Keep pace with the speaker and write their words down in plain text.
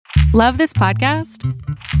Love this podcast?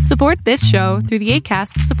 Support this show through the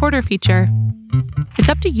Acast supporter feature. It's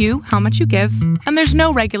up to you how much you give, and there's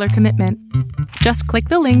no regular commitment. Just click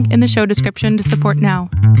the link in the show description to support now.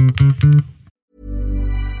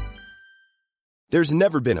 There's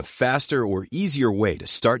never been a faster or easier way to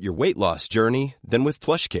start your weight loss journey than with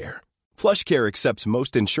PlushCare. PlushCare accepts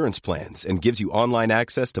most insurance plans and gives you online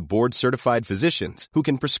access to board-certified physicians who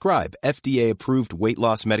can prescribe FDA-approved weight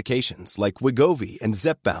loss medications like Wegovy and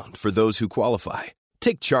Zepbound for those who qualify.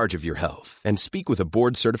 Take charge of your health and speak with a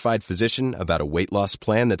board-certified physician about a weight loss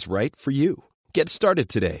plan that's right for you. Get started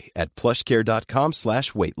today at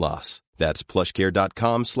plushcare.com/weight loss. That's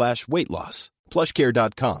plushcare.com/weight loss.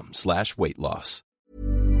 plushcare.com/weight loss.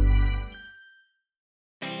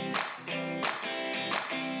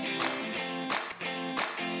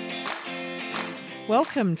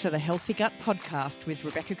 Welcome to the Healthy Gut Podcast with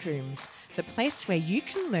Rebecca Coomes, the place where you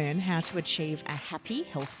can learn how to achieve a happy,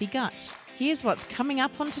 healthy gut. Here's what's coming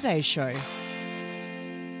up on today's show.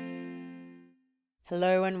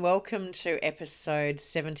 Hello and welcome to episode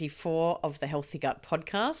 74 of the Healthy Gut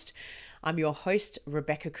Podcast. I'm your host,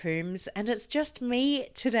 Rebecca Coomes, and it's just me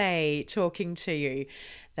today talking to you.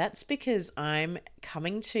 That's because I'm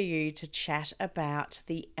coming to you to chat about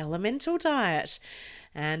the elemental diet.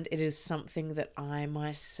 And it is something that I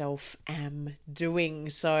myself am doing.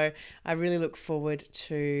 So I really look forward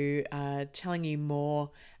to telling you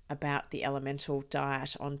more about the elemental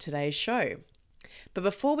diet on today's show. But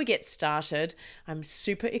before we get started, I'm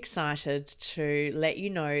super excited to let you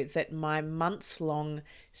know that my month-long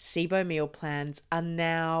SIBO meal plans are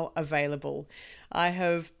now available. I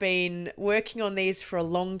have been working on these for a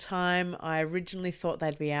long time. I originally thought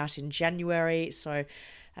they'd be out in January, so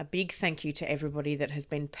a big thank you to everybody that has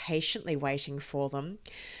been patiently waiting for them.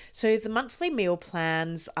 So the monthly meal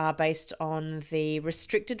plans are based on the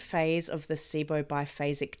restricted phase of the SIBO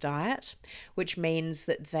biphasic diet, which means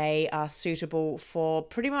that they are suitable for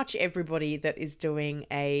pretty much everybody that is doing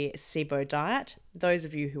a SIBO diet. Those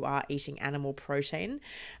of you who are eating animal protein,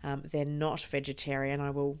 they're not vegetarian, I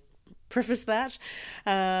will preface that,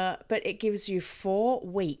 but it gives you 4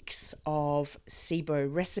 weeks of SIBO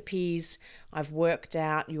recipes. I've worked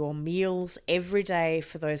out your meals every day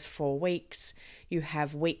for those 4 weeks. You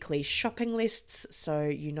have weekly shopping lists, so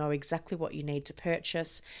you know exactly what you need to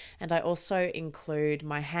purchase. And I also include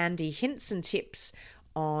my handy hints and tips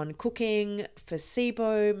on cooking for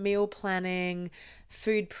SIBO, meal planning,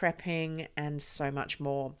 food prepping, and so much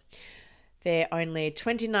more. They're only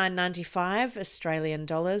 $29.95 Australian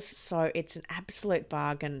dollars, so it's an absolute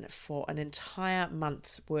bargain for an entire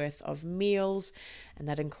month's worth of meals, and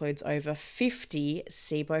that includes over 50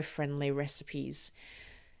 SIBO-friendly recipes.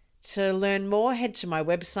 To learn more, head to my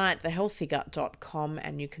website, thehealthygut.com,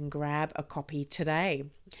 and you can grab a copy today.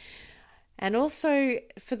 And also,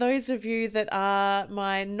 for those of you that are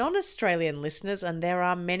my non-Australian listeners, and there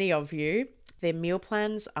are many of you, their meal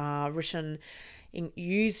plans are written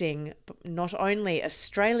using not only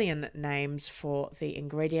Australian names for the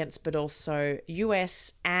ingredients, but also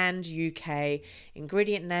US and UK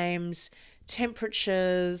ingredient names,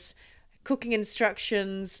 temperatures, cooking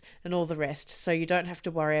instructions, and all the rest. So you don't have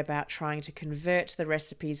to worry about trying to convert the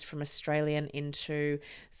recipes from Australian into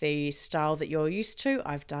the style that you're used to.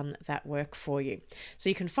 I've done that work for you. So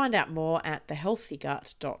you can find out more at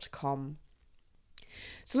thehealthygut.com.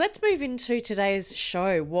 So let's move into today's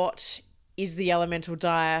show. What is the elemental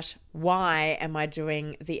diet? Why am I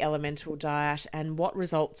doing the elemental diet? And what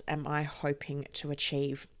results am I hoping to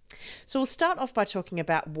achieve? So we'll start off by talking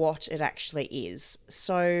about what it actually is.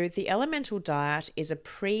 So the elemental diet is a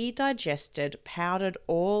pre-digested, powdered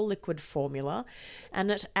or liquid formula, and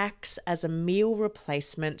it acts as a meal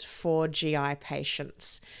replacement for GI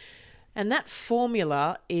patients. And that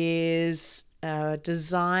formula is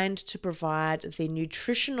designed to provide the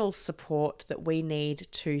nutritional support that we need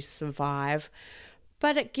to survive,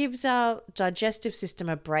 but it gives our digestive system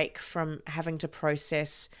a break from having to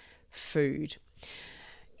process food.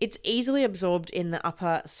 It's easily absorbed in the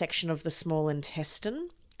upper section of the small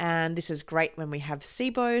intestine, and this is great when we have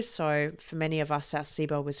SIBO. So for many of us, our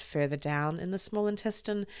SIBO was further down in the small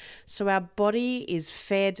intestine. So our body is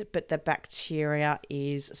fed, but the bacteria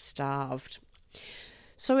is starved.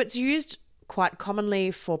 So it's used quite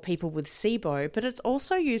commonly for people with SIBO, but it's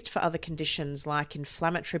also used for other conditions like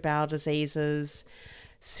inflammatory bowel diseases,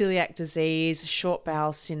 celiac disease, short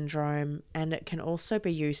bowel syndrome, and it can also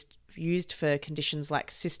be used for conditions like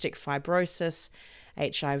cystic fibrosis,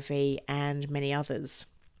 HIV, and many others.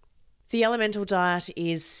 The elemental diet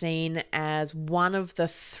is seen as one of the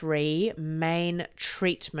 3 main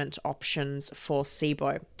treatment options for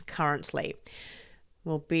SIBO currently.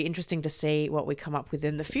 Will be interesting to see what we come up with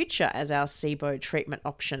in the future as our SIBO treatment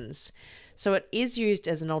options. So it is used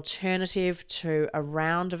as an alternative to a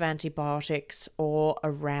round of antibiotics or a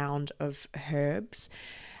round of herbs.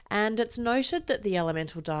 And it's noted that the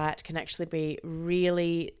elemental diet can actually be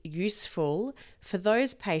really useful for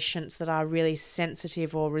those patients that are really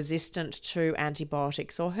sensitive or resistant to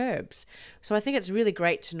antibiotics or herbs. So I think it's really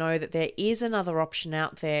great to know that there is another option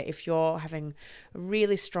out there if you're having a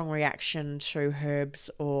really strong reaction to herbs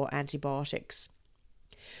or antibiotics.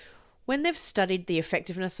 When they've studied the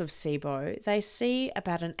effectiveness of SIBO, they see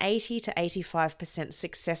about an 80 to 85%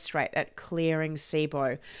 success rate at clearing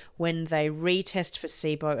SIBO when they retest for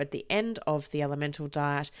SIBO at the end of the elemental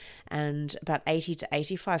diet, and about 80 to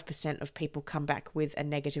 85% of people come back with a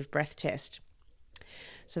negative breath test.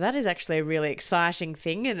 So that is actually a really exciting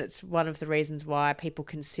thing, and it's one of the reasons why people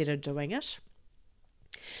consider doing it.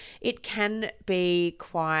 It can be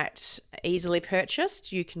quite easily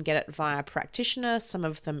purchased. You can get it via a practitioner. Some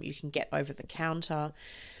of them you can get over the counter.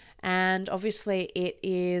 And obviously it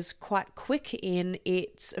is quite quick in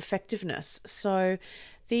its effectiveness. So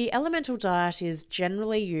the elemental diet is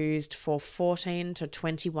generally used for 14 to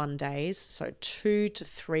 21 days, so 2 to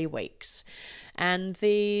 3 weeks. And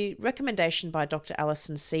the recommendation by Dr.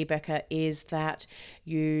 Alison Siebecker is that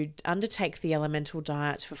you undertake the elemental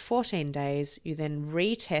diet for 14 days. You then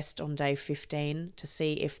retest on day 15 to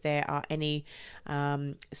see if there are any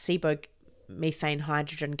SIBO methane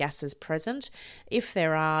hydrogen gases present. If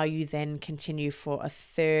there are, you then continue for a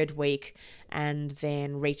 3rd week and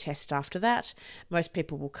then retest after that. Most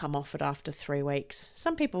people will come off it after 3 weeks.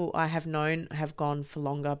 Some people I have known have gone for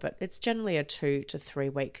longer, but it's generally a 2 to 3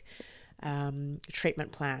 week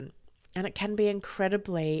treatment plan, and it can be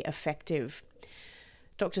incredibly effective.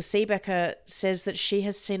 Dr. Siebecker says that she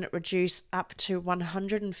has seen it reduce up to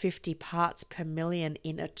 150 parts per million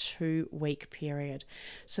in a 2-week period.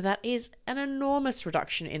 So that is an enormous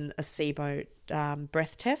reduction in a SIBO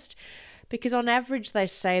breath test, because on average they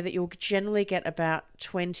say that you'll generally get about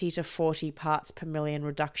 20 to 40 parts per million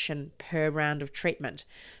reduction per round of treatment.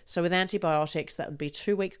 So with antibiotics, that would be a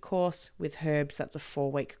 2-week course. With herbs, that's a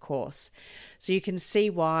 4-week course. So you can see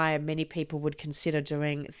why many people would consider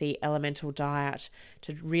doing the elemental diet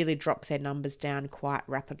to really drop their numbers down quite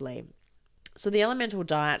rapidly. So the elemental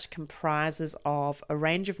diet comprises of a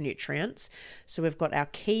range of nutrients. So we've got our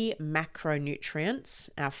key macronutrients,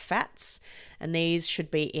 our fats, and these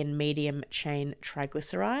should be in medium chain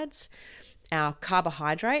triglycerides. Our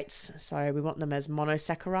carbohydrates, so we want them as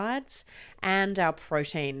monosaccharides, and our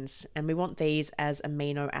proteins, and we want these as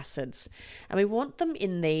amino acids. And we want them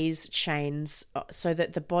in these chains so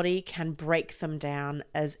that the body can break them down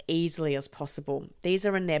as easily as possible. These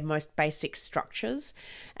are in their most basic structures,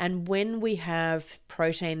 and when we have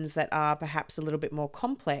proteins that are perhaps a little bit more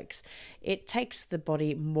complex, it takes the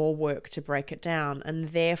body more work to break it down, and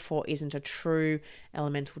therefore isn't a true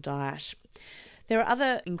elemental diet. There are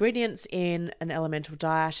other ingredients in an elemental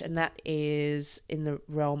diet, and that is in the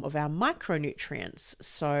realm of our micronutrients,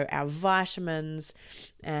 so our vitamins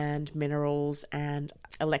and minerals and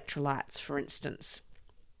electrolytes, for instance.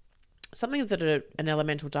 Something that an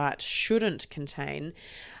elemental diet shouldn't contain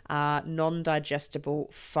are non-digestible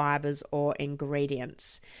fibers or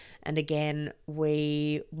ingredients. And again,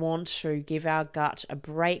 we want to give our gut a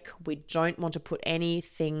break. We don't want to put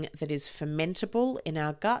anything that is fermentable in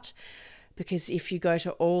our gut, because if you go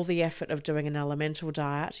to all the effort of doing an elemental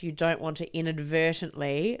diet, you don't want to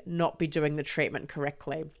inadvertently not be doing the treatment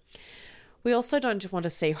correctly. We also don't want to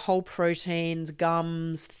see whole proteins,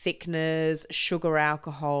 gums, thickeners, sugar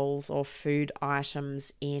alcohols, or food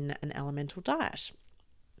items in an elemental diet.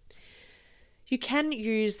 You can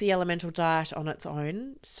use the elemental diet on its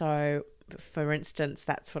own. So, for instance,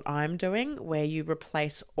 that's what I'm doing, where you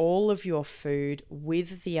replace all of your food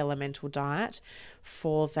with the elemental diet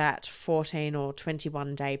for that 14 or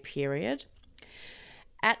 21 day period.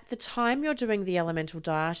 At the time you're doing the elemental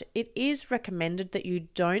diet, it is recommended that you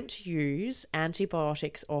don't use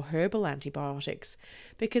antibiotics or herbal antibiotics,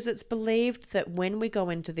 because it's believed that when we go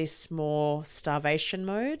into this more starvation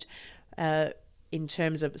mode, in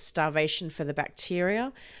terms of starvation for the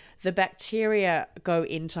bacteria go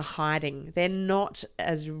into hiding. They're not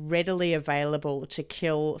as readily available to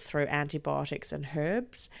kill through antibiotics and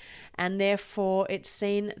herbs, and therefore it's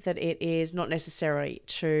seen that it is not necessary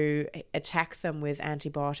to attack them with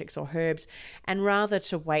antibiotics or herbs, and rather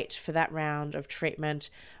to wait for that round of treatment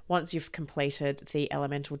once you've completed the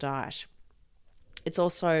elemental diet. It's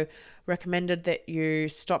also recommended that you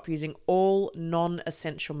stop using all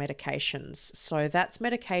non-essential medications. So that's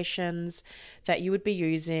medications that you would be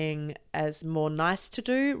using as more nice to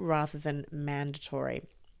do rather than mandatory.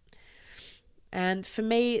 And for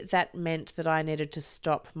me, that meant that I needed to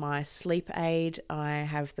stop my sleep aid. I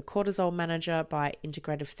have the Cortisol Manager by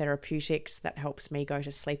Integrative Therapeutics that helps me go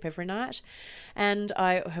to sleep every night. And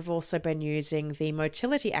I have also been using the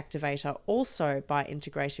Motility Activator, also by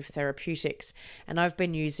Integrative Therapeutics. And I've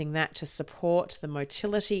been using that to support the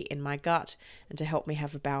motility in my gut and to help me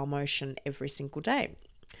have a bowel motion every single day.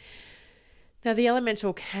 Now, the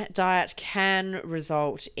elemental diet can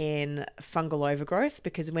result in fungal overgrowth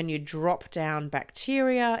because when you drop down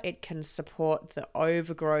bacteria, it can support the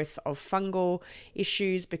overgrowth of fungal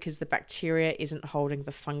issues because the bacteria isn't holding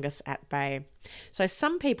the fungus at bay. So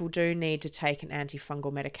some people do need to take an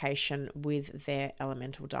antifungal medication with their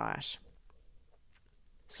elemental diet.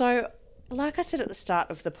 So, like I said at the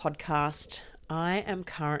start of the podcast, I am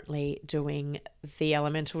currently doing the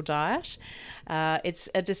elemental diet. It's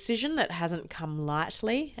a decision that hasn't come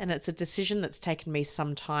lightly, and it's a decision that's taken me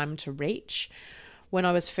some time to reach. When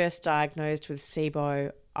I was first diagnosed with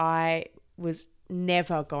SIBO, I was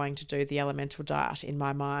never going to do the elemental diet in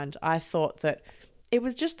my mind. I thought that it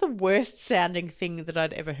was just the worst sounding thing that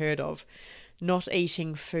I'd ever heard of. Not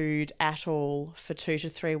eating food at all for 2 to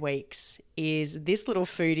 3 weeks is this little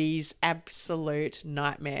foodie's absolute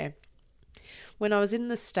nightmare. When I was in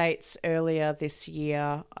the States earlier this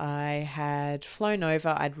year, I had flown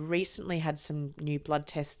over. I'd recently had some new blood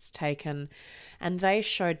tests taken, and they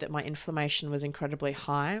showed that my inflammation was incredibly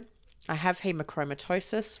high. I have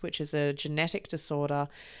hemochromatosis, which is a genetic disorder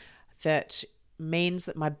that means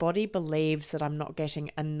that my body believes that I'm not getting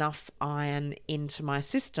enough iron into my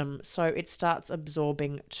system, so it starts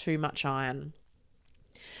absorbing too much iron.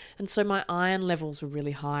 And so my iron levels were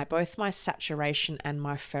really high. Both my saturation and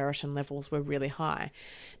my ferritin levels were really high.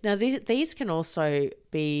 Now, these can also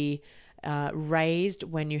be raised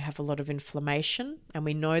when you have a lot of inflammation, and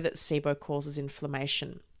we know that SIBO causes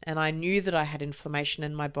inflammation. And I knew that I had inflammation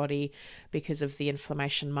in my body because of the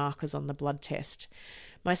inflammation markers on the blood test.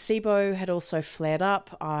 My SIBO had also flared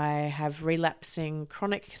up. I have relapsing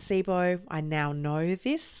chronic SIBO. I now know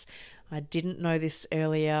this. I didn't know this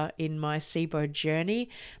earlier in my SIBO journey,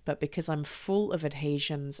 but because I'm full of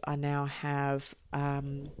adhesions, I now have,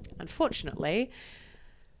 unfortunately,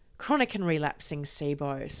 chronic and relapsing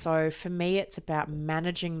SIBO. So for me, it's about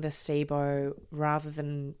managing the SIBO rather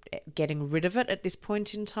than getting rid of it at this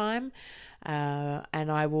point in time.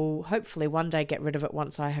 And I will hopefully one day get rid of it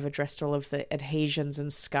once I have addressed all of the adhesions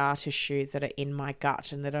and scar tissue that are in my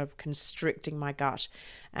gut and that are constricting my gut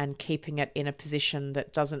and keeping it in a position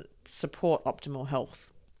that doesn't support optimal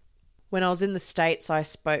health. When I was in the States, I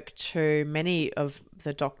spoke to many of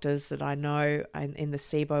the doctors that I know in the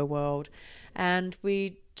SIBO world, and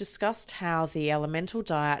we discussed how the elemental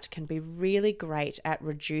diet can be really great at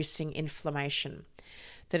reducing inflammation,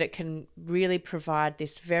 that it can really provide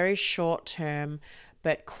this very short-term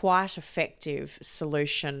but quite effective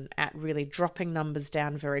solution at really dropping numbers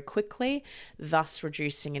down very quickly, thus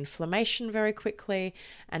reducing inflammation very quickly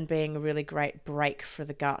and being a really great break for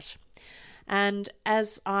the gut. And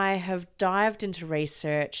as I have dived into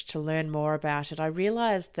research to learn more about it, I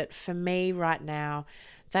realized that for me right now,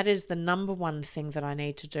 that is the number one thing that I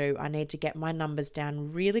need to do. I need to get my numbers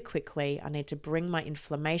down really quickly. I need to bring my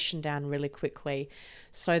inflammation down really quickly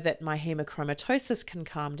so that my hemochromatosis can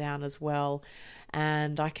calm down as well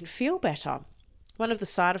and I can feel better. One of the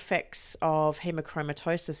side effects of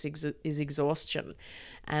hemochromatosis is exhaustion,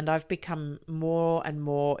 and I've become more and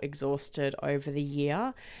more exhausted over the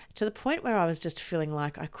year to the point where I was just feeling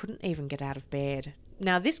like I couldn't even get out of bed.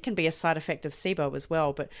 Now, this can be a side effect of SIBO as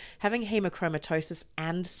well, but having hemochromatosis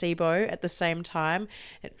and SIBO at the same time,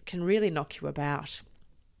 it can really knock you about.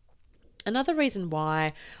 Another reason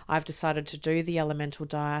why I've decided to do the elemental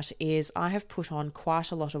diet is I have put on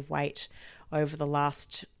quite a lot of weight over the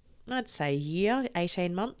last, I'd say, year,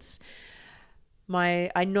 18 months.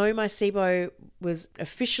 I know my SIBO was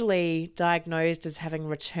officially diagnosed as having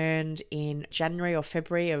returned in January or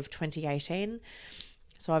February of 2018.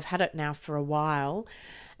 So I've had it now for a while,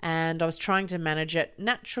 and I was trying to manage it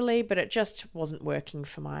naturally, but it just wasn't working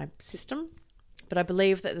for my system. But I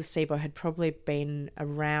believe that the SIBO had probably been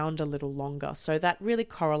around a little longer. So that really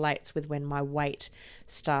correlates with when my weight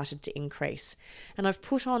started to increase. And I've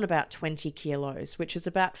put on about 20 kilos, which is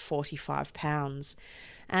about 45 pounds.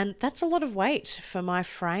 And that's a lot of weight for my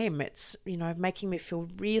frame. It's, making me feel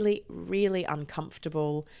really, really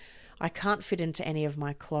uncomfortable. I can't fit into any of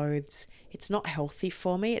my clothes. It's not healthy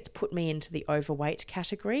for me. It's put me into the overweight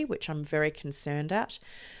category, which I'm very concerned at.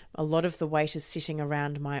 A lot of the weight is sitting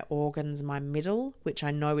around my organs, my middle, which I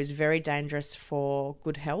know is very dangerous for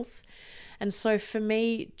good health. And so for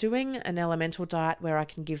me, doing an elemental diet where I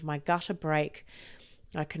can give my gut a break,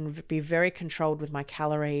 I can be very controlled with my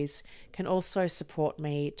calories, can also support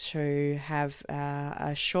me to have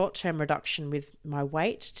a short-term reduction with my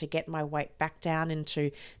weight, to get my weight back down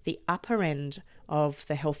into the upper end of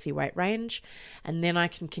the healthy weight range, and then I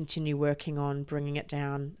can continue working on bringing it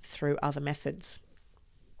down through other methods.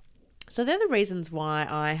 So they're the reasons why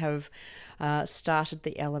I have started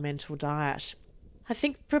the elemental diet. I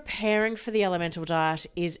think preparing for the elemental diet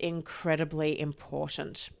is incredibly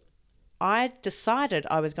important. I decided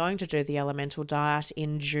I was going to do the elemental diet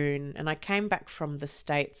in June, and I came back from the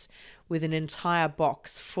States with an entire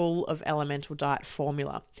box full of elemental diet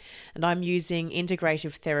formula. And I'm using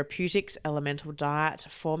Integrative Therapeutics elemental diet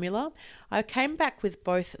formula. I came back with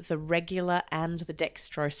both the regular and the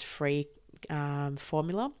dextrose-free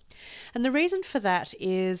formula. And the reason for that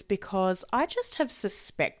is because I just have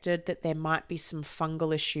suspected that there might be some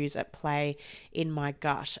fungal issues at play in my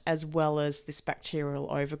gut, as well as this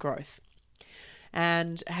bacterial overgrowth.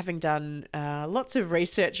 And having done lots of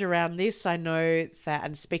research around this, I know that,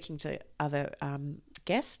 and speaking to other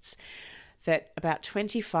guests, that about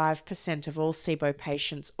 25% of all SIBO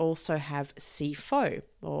patients also have CFO,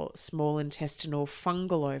 or small intestinal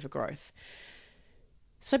fungal overgrowth.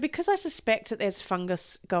 So because I suspect that there's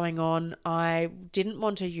fungus going on, I didn't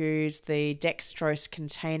want to use the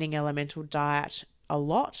dextrose-containing elemental diet a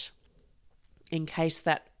lot in case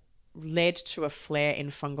that led to a flare in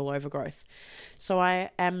fungal overgrowth. So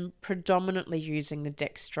I am predominantly using the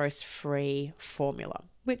dextrose-free formula,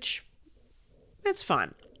 which is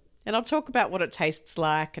fine. And I'll talk about what it tastes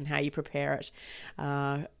like and how you prepare it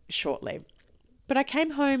shortly. But I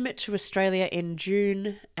came home to Australia in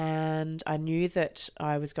June, and I knew that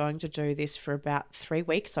I was going to do this for about 3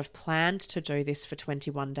 weeks. I've planned to do this for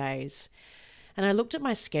 21 days. And I looked at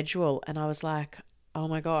my schedule and I was like, oh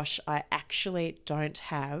my gosh, I actually don't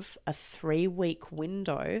have a 3-week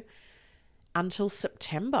window until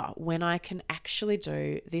September when I can actually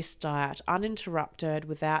do this diet uninterrupted,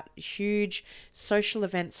 without huge social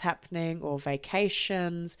events happening or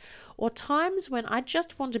vacations or times when I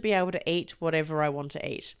just want to be able to eat whatever I want to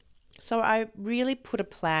eat. So I really put a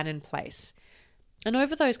plan in place. And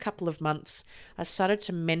over those couple of months, I started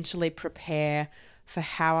to mentally prepare for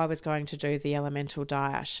how I was going to do the elemental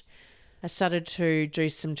diet. I started to do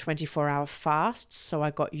some 24-hour fasts, so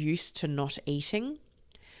I got used to not eating.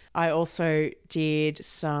 I also did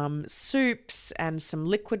some soups and some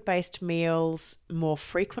liquid-based meals more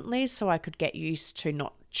frequently, so I could get used to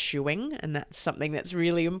not chewing, and that's something that's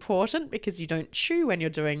really important because you don't chew when you're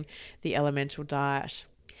doing the elemental diet.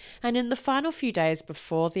 And in the final few days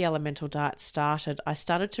before the elemental diet started, I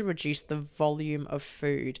started to reduce the volume of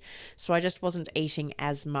food. So I just wasn't eating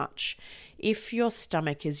as much. If your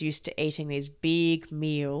stomach is used to eating these big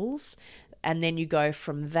meals, and then you go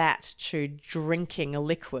from that to drinking a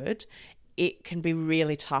liquid, it can be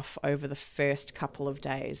really tough over the first couple of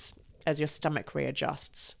days as your stomach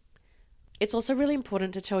readjusts. It's also really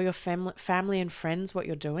important to tell your family and friends what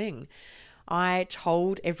you're doing. I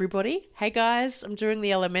told everybody, hey guys, I'm doing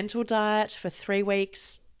the elemental diet for 3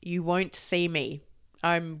 weeks. You won't see me.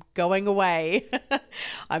 I'm going away.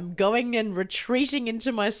 I'm going and retreating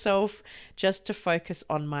into myself just to focus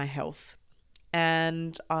on my health.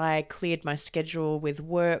 And I cleared my schedule with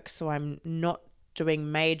work, so I'm not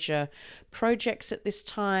doing major projects at this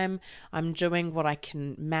time. I'm doing what I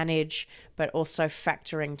can manage, but also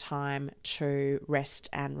factoring time to rest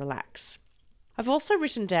and relax. I've also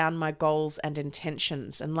written down my goals and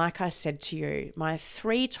intentions, and like I said to you, my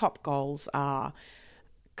 3 top goals are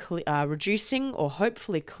reducing or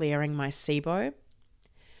hopefully clearing my SIBO,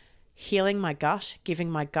 healing my gut, giving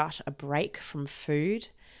my gut a break from food,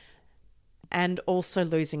 and also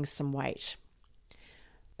losing some weight.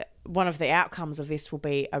 One of the outcomes of this will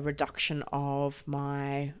be a reduction of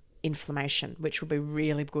my inflammation, which will be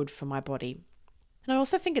really good for my body. And I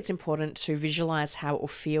also think it's important to visualize how it will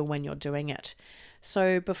feel when you're doing it.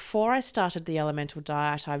 So before I started the elemental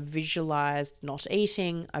diet, I visualized not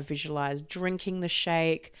eating, I visualized drinking the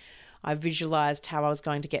shake, I visualized how I was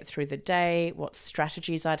going to get through the day, what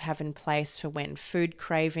strategies I'd have in place for when food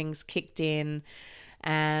cravings kicked in,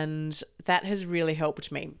 and that has really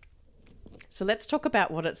helped me. So let's talk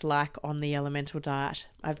about what it's like on the elemental diet.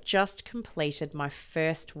 I've just completed my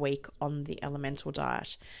first week on the elemental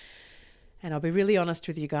diet. And I'll be really honest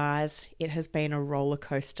with you guys, it has been a roller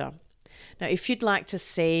coaster. Now, if you'd like to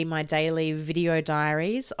see my daily video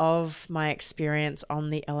diaries of my experience on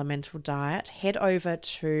the elemental diet, head over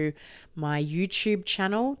to my YouTube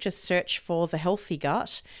channel, just search for The Healthy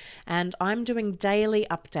Gut, and I'm doing daily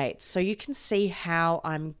updates so you can see how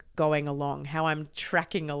I'm going along, how I'm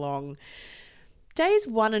tracking along. Days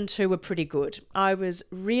 1 and 2 were pretty good. I was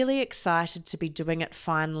really excited to be doing it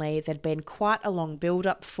finally. There'd been quite a long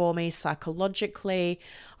build-up for me psychologically.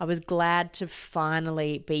 I was glad to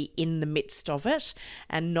finally be in the midst of it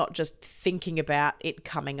and not just thinking about it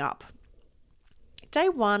coming up. Day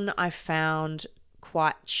 1 I found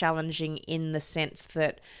quite challenging in the sense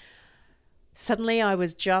that suddenly I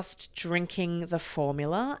was just drinking the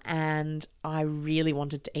formula and I really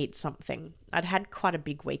wanted to eat something. I'd had quite a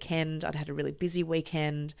big weekend. I'd had a really busy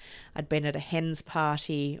weekend. I'd been at a hen's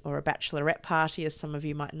party or a bachelorette party, as some of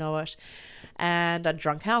you might know it. And I'd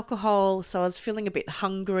drunk alcohol, so I was feeling a bit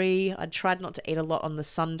hungry. I'd tried not to eat a lot on the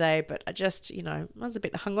Sunday, but I just, I was a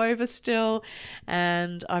bit hungover still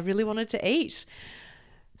and I really wanted to eat.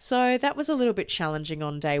 So that was a little bit challenging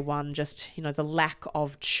on day 1, just, the lack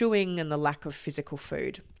of chewing and the lack of physical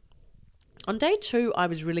food. On day 2, I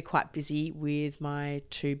was really quite busy with my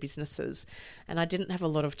 2 businesses and I didn't have a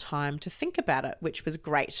lot of time to think about it, which was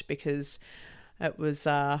great because it was,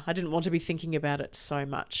 I didn't want to be thinking about it so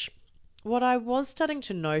much. What I was starting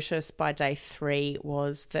to notice by day 3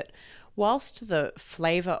 was that whilst the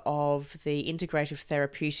flavour of the integrative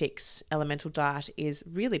therapeutics elemental diet is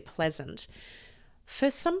really pleasant, for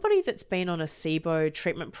somebody that's been on a SIBO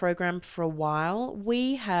treatment program for a while,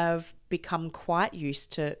 we have become quite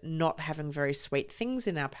used to not having very sweet things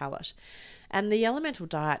in our palate. And the elemental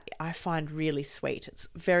diet I find really sweet. It's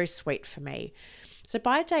very sweet for me. So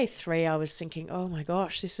by day 3, I was thinking, oh my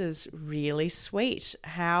gosh, this is really sweet.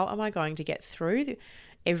 How am I going to get through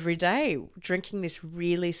every day drinking this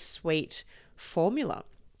really sweet formula?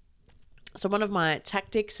 So one of my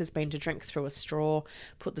tactics has been to drink through a straw,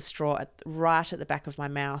 put the straw right at the back of my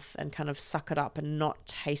mouth and kind of suck it up and not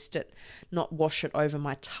taste it, not wash it over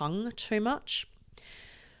my tongue too much.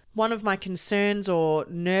 One of my concerns or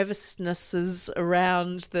nervousnesses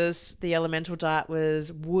around the elemental diet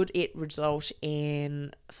was, would it result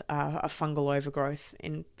in a fungal overgrowth?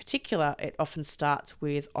 In particular, it often starts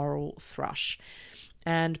with oral thrush.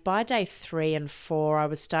 And by day 3 and 4, I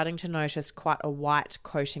was starting to notice quite a white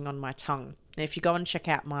coating on my tongue. And if you go and check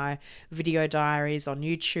out my video diaries on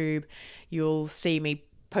YouTube, you'll see me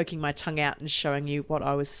poking my tongue out and showing you what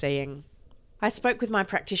I was seeing. I spoke with my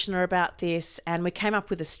practitioner about this and we came up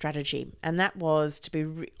with a strategy, and that was to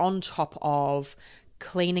be on top of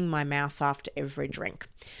cleaning my mouth after every drink.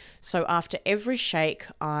 So after every shake,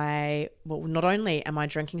 not only am I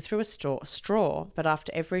drinking through a straw, but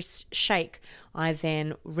after every shake, I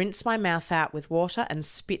then rinse my mouth out with water and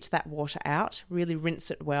spit that water out, really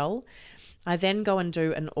rinse it well. I then go and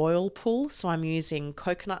do an oil pull. So I'm using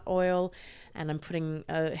coconut oil and I'm putting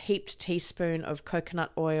a heaped teaspoon of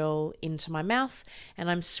coconut oil into my mouth and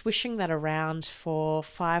I'm swishing that around for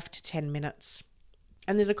 5 to 10 minutes.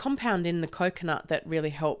 And there's a compound in the coconut that really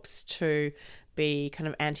helps to be kind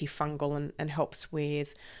of antifungal and helps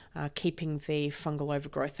with keeping the fungal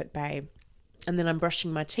overgrowth at bay. And then I'm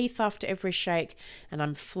brushing my teeth after every shake and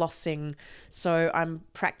I'm flossing. So I'm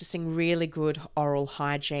practicing really good oral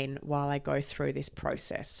hygiene while I go through this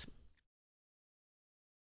process.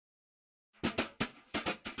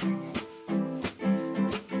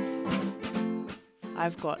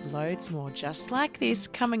 I've got loads more just like this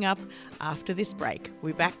coming up after this break.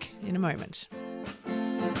 We'll be back in a moment.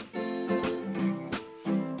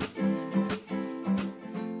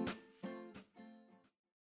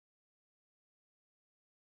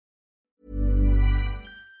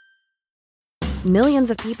 Millions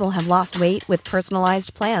of people have lost weight with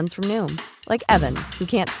personalized plans from Noom. Like Evan, who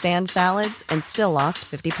can't stand salads and still lost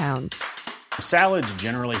 50 pounds. Salads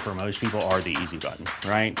generally for most people are the easy button,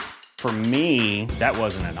 right? For me, that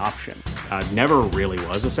wasn't an option. I never really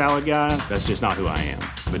was a salad guy. That's just not who I am.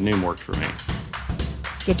 But Noom worked for me.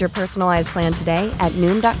 Get your personalized plan today at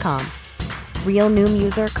Noom.com. Real Noom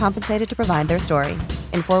user compensated to provide their story.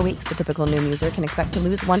 In 4 weeks, the typical Noom user can expect to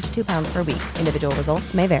lose 1 to 2 pounds per week. Individual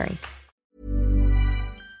results may vary.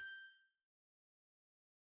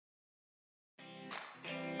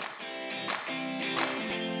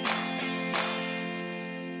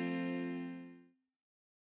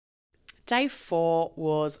 Day 4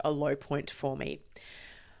 was a low point for me.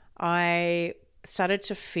 I started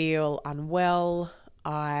to feel unwell.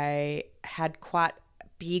 I had quite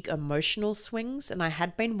big emotional swings, and I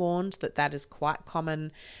had been warned that that is quite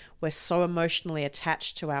common. We're so emotionally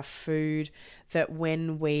attached to our food that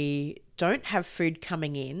when we don't have food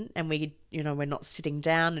coming in and we're not sitting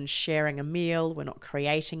down and sharing a meal, we're not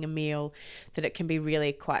creating a meal, that it can be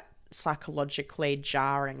really quite psychologically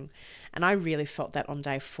jarring. And I really felt that on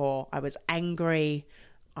day 4. I was angry.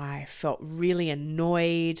 I felt really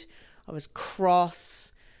annoyed. I was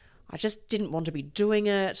cross. I just didn't want to be doing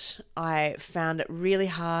it. I found it really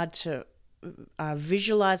hard to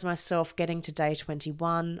visualize myself getting to day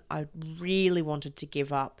 21. I really wanted to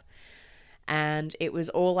give up, and it was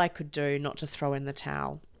all I could do not to throw in the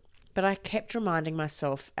towel. But I kept reminding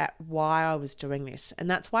myself at why I was doing this, and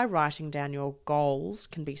that's why writing down your goals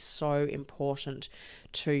can be so important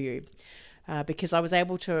to you. Because I was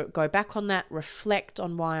able to go back on that, reflect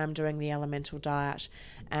on why I'm doing the elemental diet,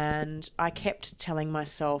 and I kept telling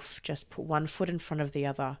myself, just put one foot in front of the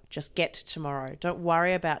other, just get to tomorrow. Don't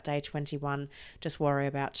worry about day 21, just worry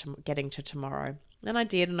about getting to tomorrow. And I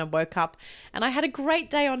did, and I woke up and I had a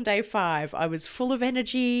great day on day 5. I was full of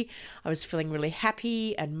energy. I was feeling really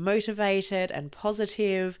happy and motivated and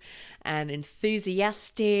positive and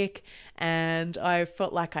enthusiastic, and I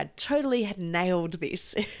felt like I totally had nailed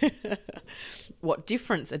this. What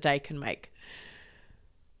difference a day can make.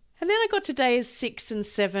 And then I got to days 6 and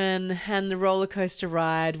 7, and the roller coaster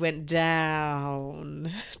ride went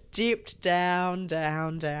down, dipped down,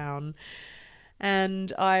 down, down.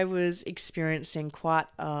 And I was experiencing quite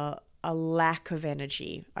a lack of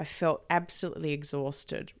energy. I felt absolutely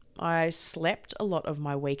exhausted. I slept a lot of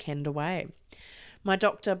my weekend away. My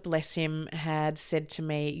doctor, bless him, had said to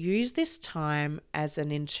me, use this time as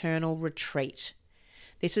an internal retreat.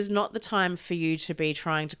 This is not the time for you to be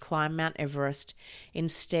trying to climb Mount Everest.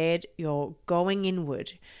 Instead, you're going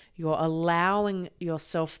inward. You're allowing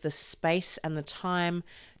yourself the space and the time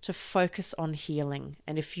to focus on healing.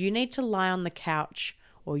 And if you need to lie on the couch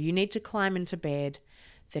or you need to climb into bed,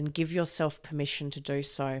 then give yourself permission to do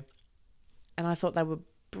so. And I thought they were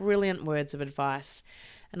brilliant words of advice.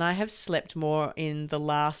 And I have slept more in the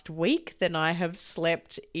last week than I have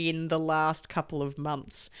slept in the last couple of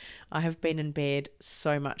months. I have been in bed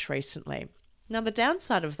so much recently. Now, the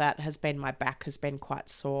downside of that has been my back has been quite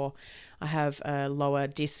sore. I have a lower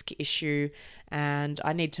disc issue and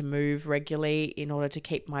I need to move regularly in order to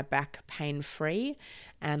keep my back pain-free,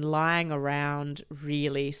 and lying around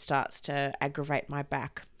really starts to aggravate my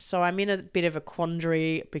back. So I'm in a bit of a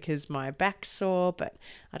quandary because my back's sore, but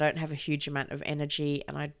I don't have a huge amount of energy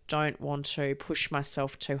and I don't want to push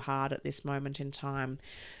myself too hard at this moment in time.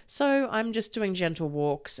 So I'm just doing gentle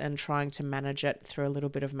walks and trying to manage it through a little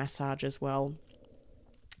bit of massage as well.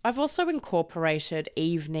 I've also incorporated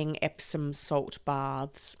evening Epsom salt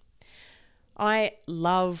baths. I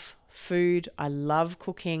love food. I love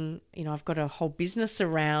cooking. You know, I've got a whole business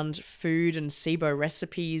around food and SIBO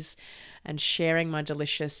recipes and sharing my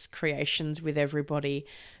delicious creations with everybody.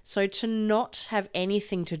 So to not have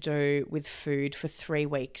anything to do with food for 3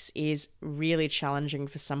 weeks is really challenging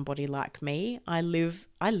for somebody like me. I live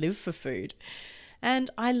for food.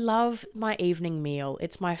 And I love my evening meal.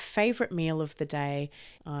 It's my favorite meal of the day.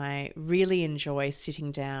 I really enjoy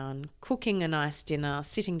sitting down, cooking a nice dinner,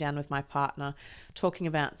 sitting down with my partner, talking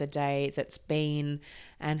about the day that's been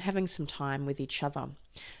and having some time with each other.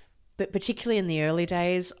 But particularly in the early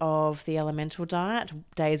days of the elemental diet,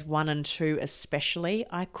 days 1 and 2 especially,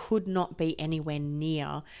 I could not be anywhere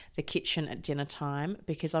near the kitchen at dinner time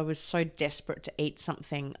because I was so desperate to eat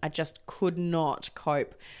something. I just could not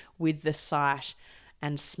cope with the sight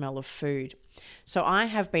and smell of food. So I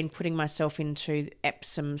have been putting myself into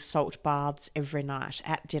Epsom salt baths every night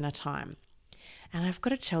at dinner time. And I've got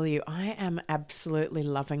to tell you, I am absolutely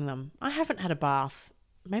loving them. I haven't had a bath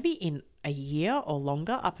maybe in a year or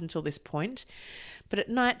longer up until this point. But at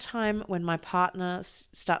night time, when my partner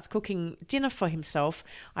starts cooking dinner for himself,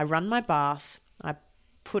 I run my bath, I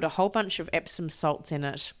put a whole bunch of Epsom salts in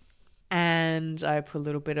it, and I put a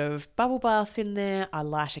little bit of bubble bath in there. I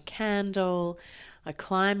light a candle. I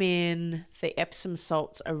climb in. The Epsom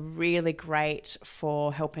salts are really great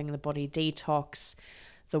for helping the body detox.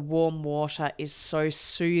 The warm water is so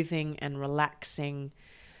soothing and relaxing.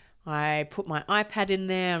 I put my iPad in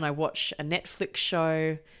there and I watch a Netflix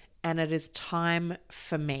show, and it is time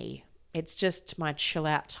for me. It's just my chill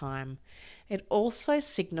out time. It also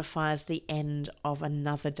signifies the end of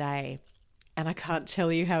another day. And I can't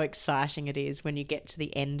tell you how exciting it is when you get to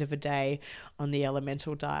the end of a day on the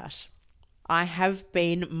elemental diet. I have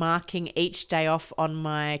been marking each day off on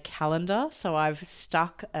my calendar. So I've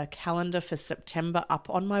stuck a calendar for September up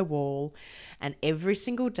on my wall, and every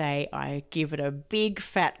single day I give it a big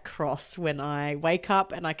fat cross when I wake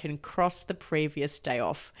up and I can cross the previous day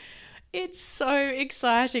off. It's so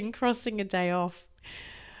exciting crossing a day off.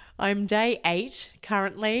 I'm day 8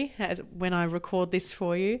 currently when I record this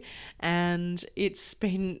for you, and it's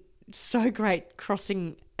been so great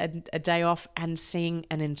crossing a day off and seeing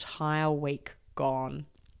an entire week gone.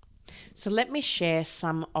 So let me share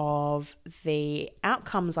some of the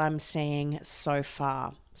outcomes I'm seeing so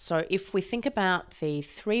far. So if we think about the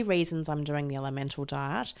 3 reasons I'm doing the elemental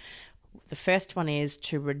diet, The first one is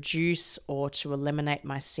to reduce or to eliminate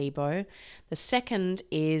my SIBO. The second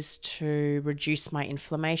is to reduce my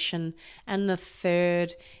inflammation. And the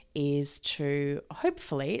third is to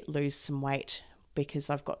hopefully lose some weight, because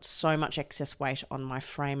I've got so much excess weight on my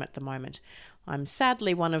frame at the moment. I'm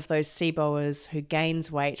sadly one of those SIBOers who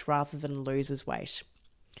gains weight rather than loses weight.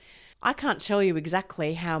 I can't tell you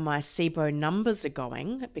exactly how my SIBO numbers are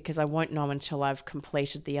going because I won't know until I've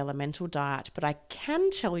completed the elemental diet, but I can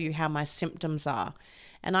tell you how my symptoms are.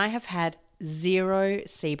 And I have had 0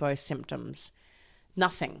 SIBO symptoms.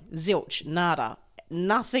 Nothing. Zilch. Nada.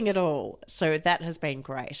 Nothing at all. So that has been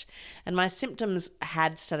great. And my symptoms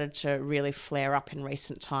had started to really flare up in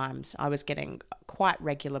recent times. I was getting quite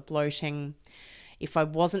regular bloating. If I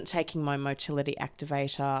wasn't taking my motility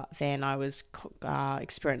activator, then I was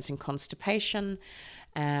experiencing constipation,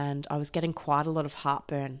 and I was getting quite a lot of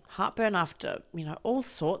heartburn. Heartburn after, all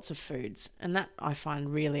sorts of foods, and that I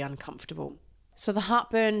find really uncomfortable. So the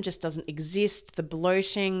heartburn just doesn't exist. The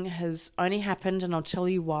bloating has only happened, and I'll tell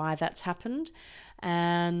you why that's happened.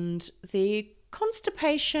 And the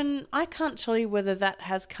constipation, I can't tell you whether that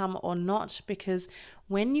has come or not, because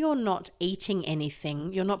when you're not eating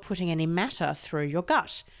anything, you're not putting any matter through your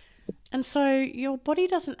gut. And so your body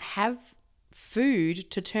doesn't have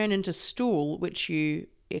food to turn into stool, which you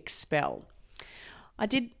expel. I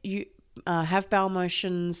did have bowel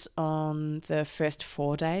motions on the first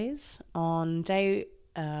 4 days. On day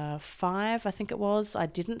 5, I think it was, I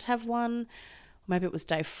didn't have one. Maybe it was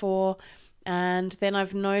day 4. And then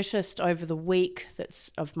I've noticed over the week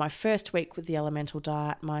that's of my first week with the elemental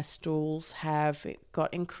diet, my stools have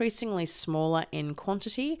got increasingly smaller in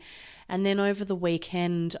quantity. And then over the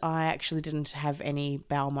weekend, I actually didn't have any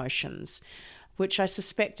bowel motions, which I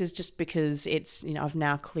suspect is just because I've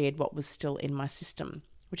now cleared what was still in my system,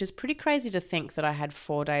 which is pretty crazy to think that I had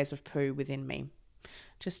 4 days of poo within me.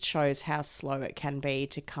 Just shows how slow it can be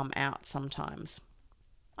to come out sometimes.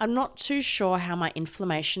 I'm not too sure how my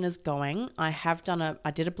inflammation is going. I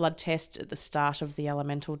did a blood test at the start of the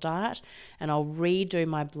elemental diet, and I'll redo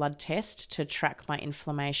my blood test to track my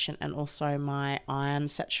inflammation and also my iron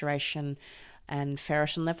saturation and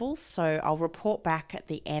ferritin levels. So I'll report back at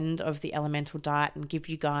the end of the elemental diet and give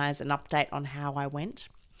you guys an update on how I went.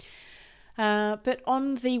 But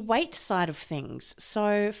on the weight side of things,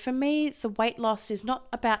 so for me, the weight loss is not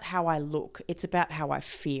about how I look, it's about how I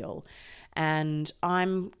feel. And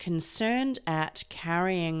I'm concerned at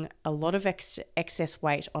carrying a lot of excess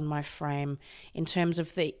weight on my frame in terms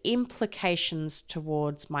of the implications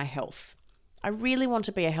towards my health. I really want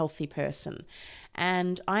to be a healthy person.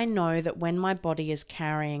 And I know that when my body is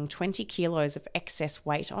carrying 20 kilos of excess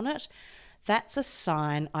weight on it, that's a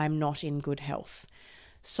sign I'm not in good health.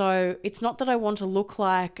 So it's not that I want to look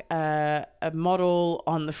like a model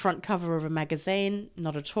on the front cover of a magazine,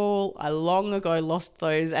 not at all. I long ago lost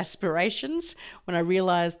those aspirations when I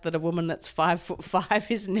realized that a woman that's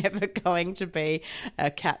 5'5" is never going to be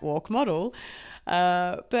a catwalk model.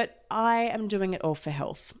 But I am doing it all for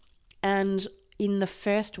health. And in the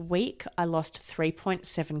first week, I lost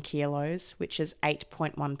 3.7 kilos, which is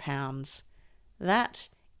 8.1 pounds. That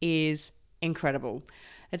is incredible.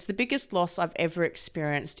 It's the biggest loss I've ever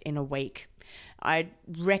experienced in a week. I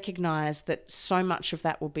recognize that so much of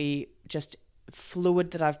that will be just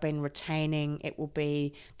fluid that I've been retaining. It will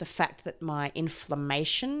be the fact that my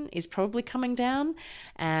inflammation is probably coming down.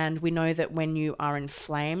 And we know that when you are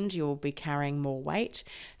inflamed, you'll be carrying more weight.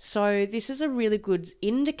 So this is a really good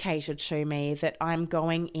indicator to me that I'm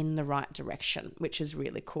going in the right direction, which is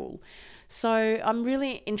really cool. So I'm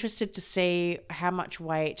really interested to see how much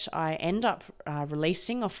weight I end up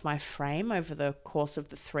releasing off my frame over the course of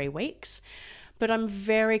the 3 weeks. But I'm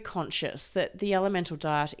very conscious that the elemental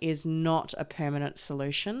diet is not a permanent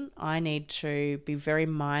solution. I need to be very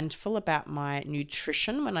mindful about my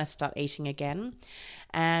nutrition when I start eating again.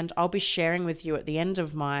 And I'll be sharing with you at the end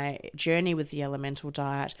of my journey with the elemental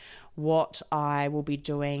diet what I will be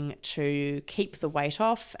doing to keep the weight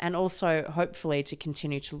off and also hopefully to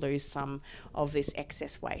continue to lose some of this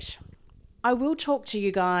excess weight. I will talk to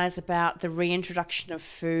you guys about the reintroduction of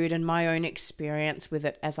food and my own experience with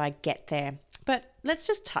it as I get there. But let's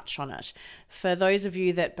just touch on it. For those of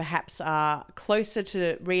you that perhaps are closer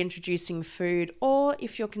to reintroducing food, or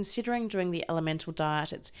if you're considering doing the elemental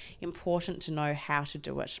diet, it's important to know how to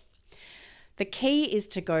do it. The key is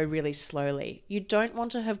to go really slowly. You don't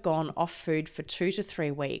want to have gone off food for 2 to 3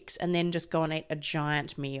 weeks and then just go and eat a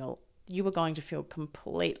giant meal. You are going to feel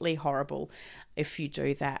completely horrible if you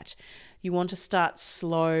do that. You want to start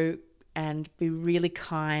slow and be really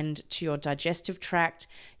kind to your digestive tract.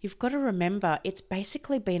 You've got to remember it's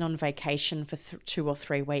basically been on vacation for 2 or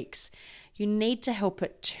 3 weeks. you need to help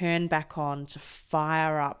it turn back on, to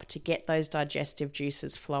fire up, to get those digestive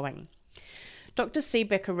juices flowing. Dr.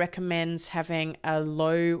 Seebecker recommends having a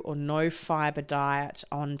low or no fiber diet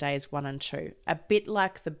on days 1 and 2, a bit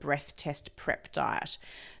like the breath test prep diet.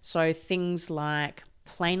 So things like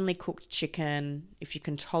plainly cooked chicken, if you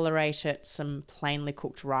can tolerate it, some plainly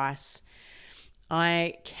cooked rice.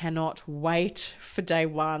 I cannot wait for day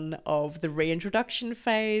 1 of the reintroduction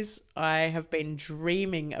phase. I have been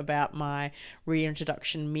dreaming about my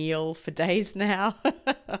reintroduction meal for days now.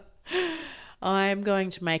 I'm going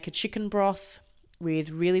to make a chicken broth with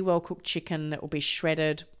really well cooked chicken that will be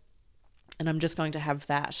shredded, and I'm just going to have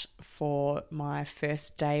that for my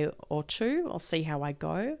first day or 2. I'll see how I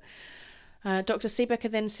go. Dr. Seebecker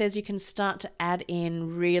then says you can start to add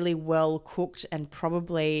in really well cooked and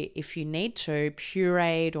probably, if you need to,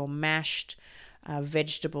 pureed or mashed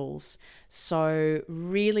vegetables. So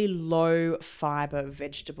really low fiber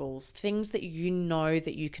vegetables, things that you know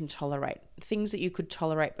that you can tolerate, things that you could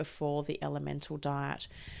tolerate before the elemental diet.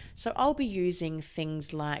 So I'll be using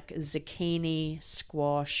things like zucchini,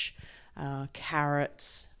 squash,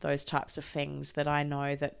 carrots, those types of things that I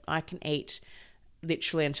know that I can eat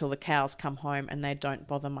literally until the cows come home and they don't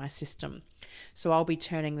bother my system. So I'll be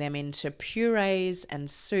turning them into purees and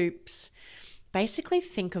soups. Basically,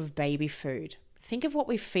 think of baby food. Think of what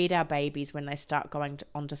we feed our babies when they start going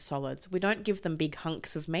onto solids. We don't give them big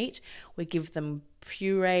hunks of meat. We give them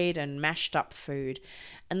pureed and mashed up food.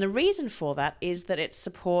 And the reason for that is that it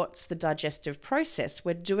supports the digestive process.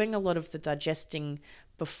 We're doing a lot of the digesting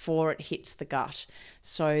before it hits the gut.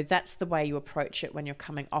 So that's the way you approach it when you're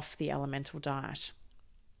coming off the elemental diet.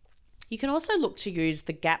 You can also look to use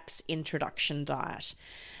the GAPS introduction diet.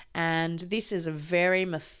 And this is a very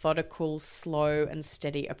methodical, slow and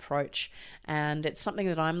steady approach. And it's something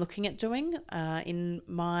that I'm looking at doing in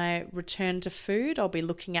my return to food. I'll be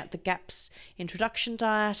looking at the GAPS introduction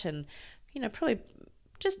diet and, probably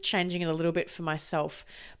just changing it a little bit for myself.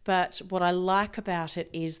 But what I like about it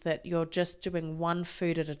is that you're just doing one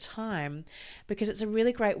food at a time, because it's a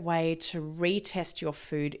really great way to retest your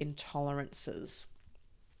food intolerances.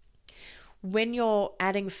 When you're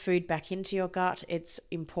adding food back into your gut, it's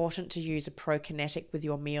important to use a prokinetic with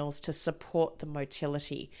your meals to support the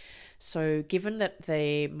motility. So given that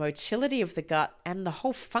the motility of the gut and the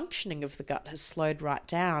whole functioning of the gut has slowed right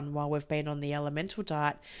down while we've been on the elemental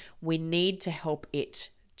diet, we need to help it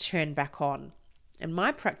turn back on. And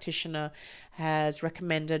my practitioner has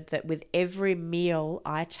recommended that with every meal,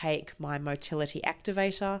 I take my motility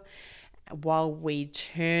activator while we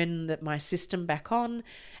turn my system back on,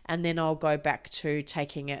 and then I'll go back to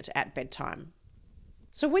taking it at bedtime.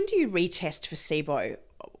 So when do you retest for SIBO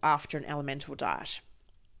after an elemental diet?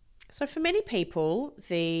 So for many people,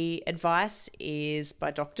 the advice is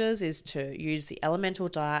by doctors is to use the elemental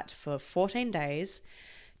diet for 14 days,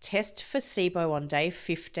 test for SIBO on day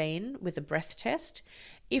 15 with a breath test.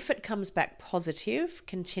 If it comes back positive,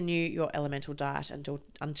 continue your elemental diet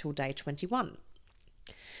until day 21.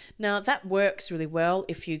 Now, that works really well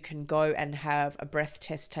if you can go and have a breath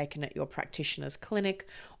test taken at your practitioner's clinic,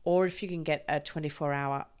 or if you can get a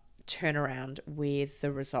 24-hour turnaround with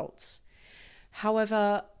the results.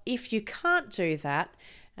 However, if you can't do that,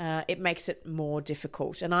 it makes it more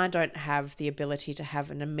difficult, and I don't have the ability to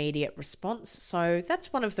have an immediate response. So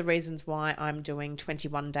that's one of the reasons why I'm doing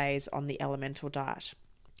 21 days on the elemental diet.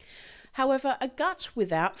 However, a gut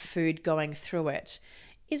without food going through it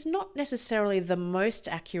is not necessarily the most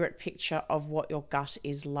accurate picture of what your gut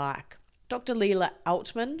is like. Dr. Leela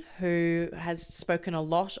Altman, who has spoken a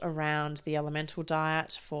lot around the elemental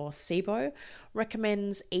diet for SIBO,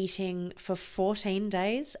 recommends eating for 14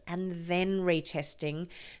 days and then retesting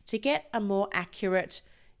to get a more accurate,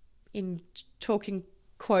 in talking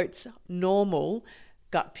quotes, normal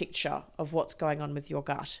gut picture of what's going on with your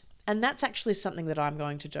gut. And that's actually something that I'm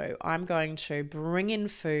going to do. I'm going to bring in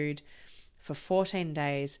food for 14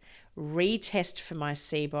 days, retest for my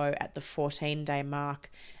SIBO at the 14-day mark,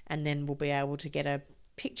 and then we'll be able to get a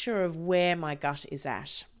picture of where my gut is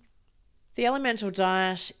at. The elemental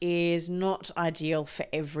diet is not ideal for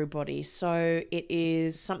everybody, so it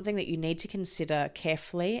is something that you need to consider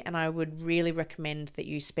carefully, and I would really recommend that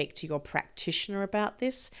you speak to your practitioner about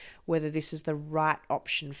this, whether this is the right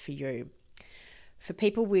option for you. For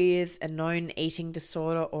people with a known eating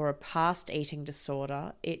disorder or a past eating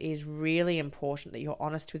disorder, it is really important that you're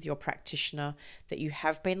honest with your practitioner, that you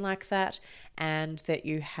have been like that, and that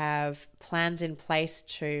you have plans in place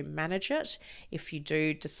to manage it if you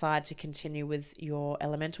do decide to continue with your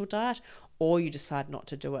elemental diet or you decide not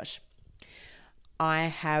to do it. I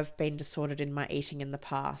have been disordered in my eating in the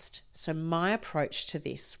past. So my approach to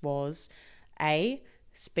this was A,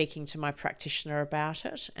 speaking to my practitioner about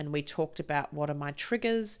it, and we talked about what are my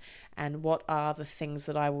triggers and what are the things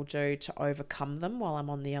that I will do to overcome them while I'm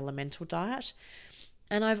on the elemental diet.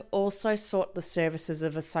 And I've also sought the services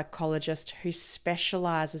of a psychologist who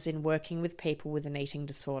specializes in working with people with an eating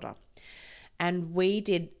disorder. And we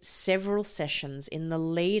did several sessions in the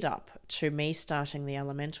lead up to me starting the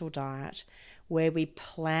elemental diet where we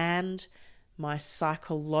planned my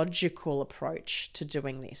psychological approach to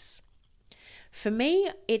doing this. For me,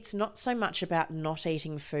 it's not so much about not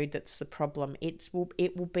eating food that's the problem. It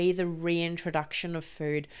will be the reintroduction of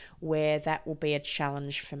food where that will be a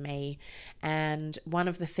challenge for me. And one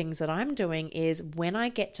of the things that I'm doing is when I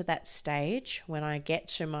get to that stage, when I get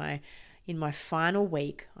to in my final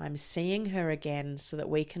week, I'm seeing her again so that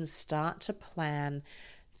we can start to plan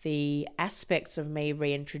the aspects of me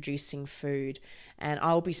reintroducing food, and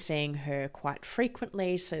I'll be seeing her quite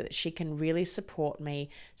frequently so that she can really support me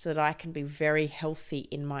so that I can be very healthy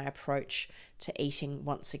in my approach to eating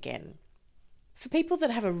once again. For people that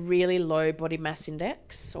have a really low body mass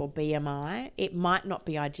index or BMI, it might not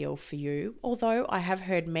be ideal for you, although I have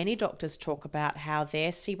heard many doctors talk about how their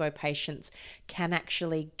SIBO patients can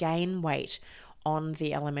actually gain weight on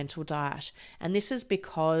the elemental diet. And this is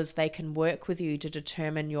because they can work with you to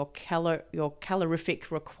determine your calorific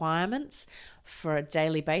requirements for a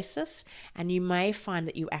daily basis, and you may find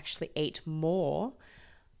that you actually eat more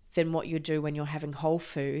than what you do when you're having whole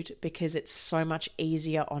food because it's so much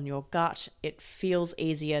easier on your gut. It feels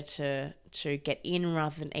easier to get in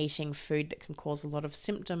rather than eating food that can cause a lot of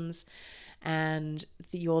symptoms, and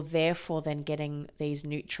you're therefore then getting these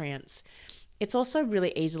nutrients. It's also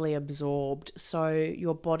really easily absorbed, so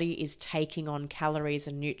your body is taking on calories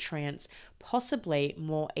and nutrients possibly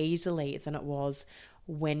more easily than it was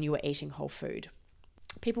when you were eating whole food.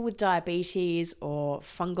 People with diabetes or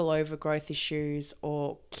fungal overgrowth issues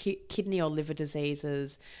or kidney or liver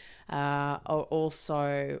diseases are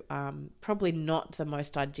also probably not the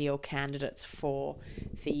most ideal candidates for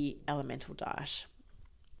the elemental diet.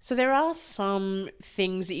 So there are some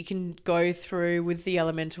things that you can go through with the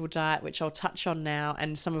elemental diet, which I'll touch on now,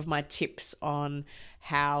 and some of my tips on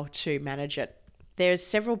how to manage it. There's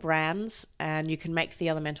several brands and you can make the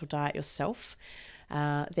elemental diet yourself.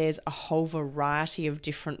 There's a whole variety of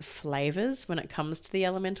different flavors when it comes to the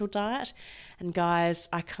elemental diet. And guys,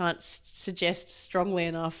 I can't suggest strongly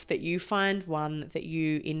enough that you find one that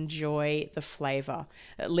you enjoy the flavor,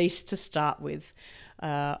 at least to start with.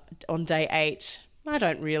 On day 8, I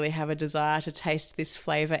don't really have a desire to taste this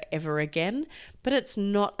flavor ever again, but it's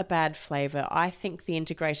not a bad flavor. I think the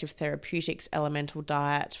Integrative Therapeutics elemental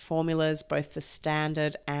diet formulas, both the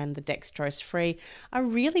standard and the dextrose-free, are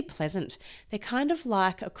really pleasant. They're kind of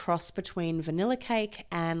like a cross between vanilla cake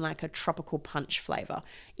and like a tropical punch flavor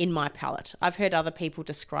in my palate. I've heard other people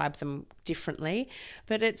describe them differently,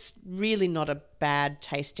 but it's really not a bad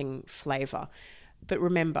tasting flavor. But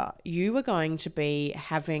remember, you are going to be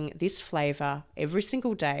having this flavor every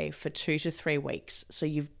single day for 2 to 3 weeks, so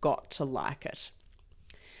you've got to like it.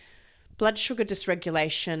 Blood sugar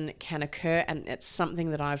dysregulation can occur, and it's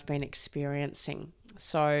something that I've been experiencing.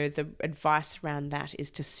 So the advice around that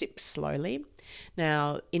is to sip slowly.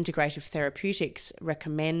 Now, Integrative Therapeutics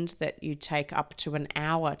recommend that you take up to an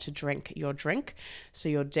hour to drink your drink. So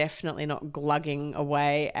you're definitely not glugging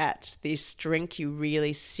away at this drink. You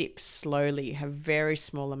really sip slowly. You have very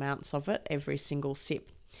small amounts of it every single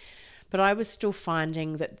sip. But I was still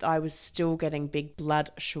finding that I was still getting big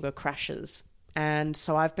blood sugar crashes. And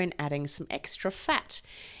so I've been adding some extra fat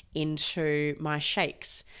into my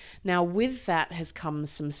shakes. Now, with that has come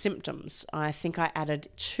some symptoms. I think I added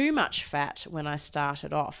too much fat when I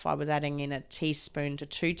started off. I was adding in 1 teaspoon to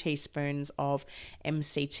 2 teaspoons of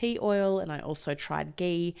MCT oil, and I also tried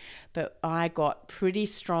ghee, but I got pretty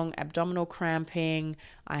strong abdominal cramping.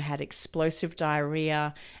 I had explosive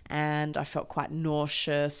diarrhea, and I felt quite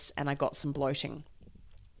nauseous, and I got some bloating.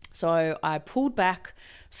 So I pulled back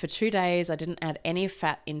for 2 days. I didn't add any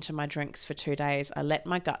fat into my drinks for 2 days. I let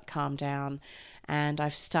my gut calm down, and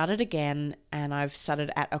I've started again, and I've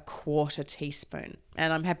started at 1/4 teaspoon.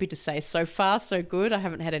 And I'm happy to say so far so good. I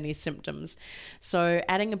haven't had any symptoms. So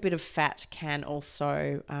adding a bit of fat can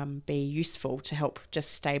also be useful to help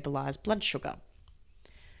just stabilize blood sugar.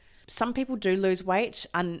 Some people do lose weight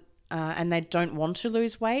and they don't want to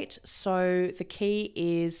lose weight. So the key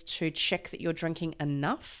is to check that you're drinking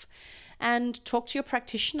enough and talk to your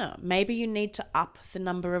practitioner. Maybe you need to up the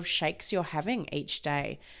number of shakes you're having each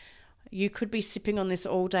day. You could be sipping on this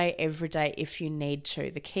all day, every day if you need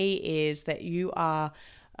to. The key is that you are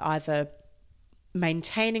either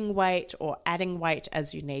maintaining weight or adding weight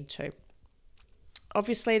as you need to.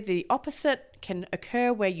 Obviously, the opposite can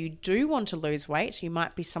occur where you do want to lose weight. You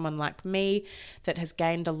might be someone like me that has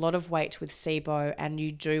gained a lot of weight with SIBO, and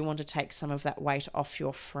you do want to take some of that weight off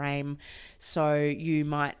your frame. So you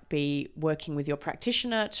might be working with your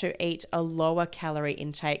practitioner to eat a lower calorie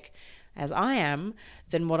intake, as I am,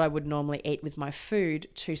 than what I would normally eat with my food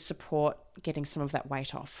to support getting some of that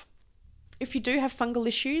weight off. If you do have fungal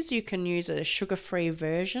issues, you can use a sugar-free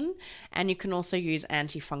version, and you can also use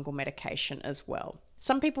antifungal medication as well.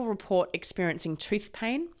 Some people report experiencing tooth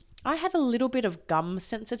pain. I had a little bit of gum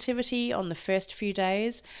sensitivity on the first few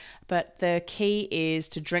days, but the key is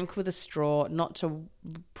to drink with a straw, not to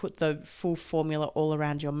put the full formula all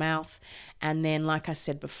around your mouth. And then, like I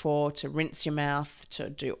said before, to rinse your mouth, to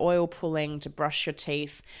do oil pulling, to brush your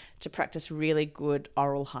teeth, to practice really good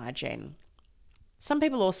oral hygiene. Some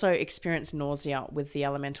people also experience nausea with the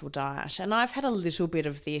elemental diet, and I've had a little bit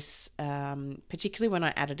of this, particularly when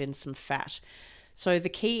I added in some fat. So the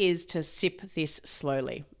key is to sip this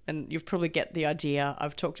slowly, and you've probably get the idea.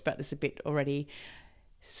 I've talked about this a bit already.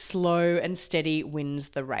 Slow and steady wins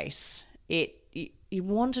the race. You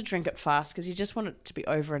want to drink it fast because you just want it to be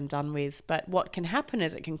over and done with, but what can happen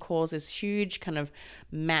is it can cause this huge kind of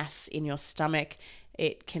mass in your stomach.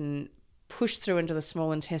 It can push through into the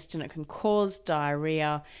small intestine, it can cause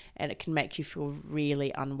diarrhea, and it can make you feel really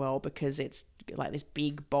unwell because it's like this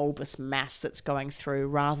big bulbous mass that's going through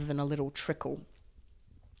rather than a little trickle.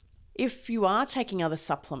 If you are taking other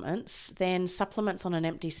supplements, then supplements on an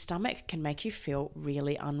empty stomach can make you feel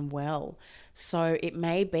really unwell. So it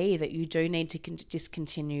may be that you do need to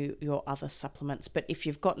discontinue your other supplements, but if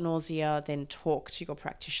you've got nausea, then talk to your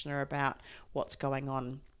practitioner about what's going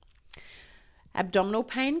on. Abdominal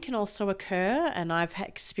pain can also occur, and I've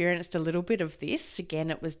experienced a little bit of this. Again,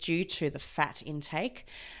 it was due to the fat intake.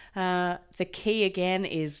 The key again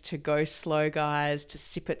is to go slow, guys, to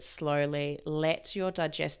sip it slowly. Let your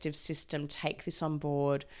digestive system take this on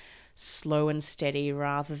board, slow and steady,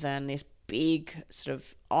 rather than this big sort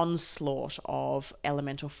of onslaught of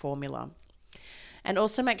elemental formula. And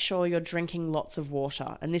also make sure you're drinking lots of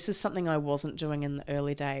water. And this is something I wasn't doing in the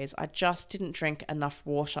early days. I just didn't drink enough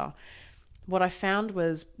water. What I found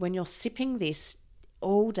was when you're sipping this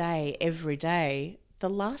all day, every day, the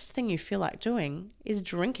last thing you feel like doing is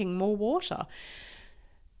drinking more water.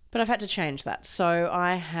 But I've had to change that. So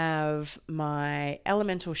I have my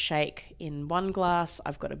elemental shake in one glass.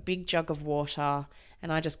 I've got a big jug of water,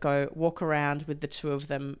 and I just go walk around with the two of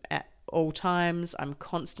them at all times. I'm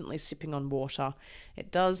constantly sipping on water.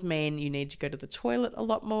 It does mean you need to go to the toilet a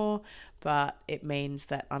lot more, but it means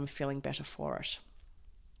that I'm feeling better for it.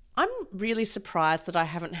 I'm really surprised that I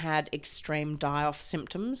haven't had extreme die-off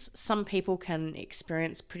symptoms. Some people can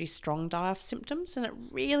experience pretty strong die-off symptoms, and it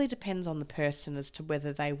really depends on the person as to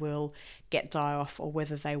whether they will get die-off or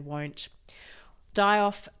whether they won't.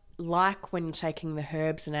 Die-off, like when taking the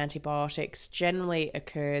herbs and antibiotics, generally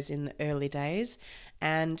occurs in the early days,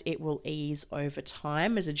 and it will ease over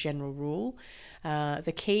time as a general rule.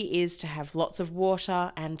 The key is to have lots of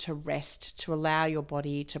water and to rest, to allow your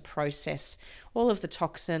body to process all of the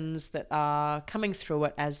toxins that are coming through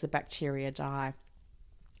it as the bacteria die.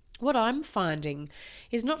 What I'm finding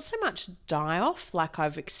is not so much die-off like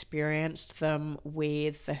I've experienced them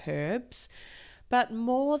with the herbs, but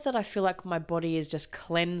more that I feel like my body is just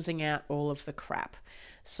cleansing out all of the crap.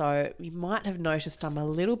 So you might have noticed I'm a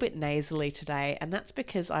little bit nasally today, and that's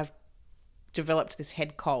because I've developed this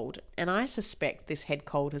head cold, and I suspect this head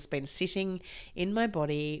cold has been sitting in my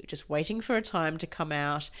body just waiting for a time to come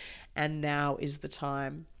out, and now is the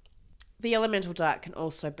time. The elemental diet can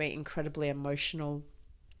also be incredibly emotional.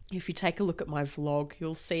 If you take a look at my vlog,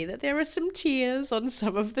 you'll see that there are some tears on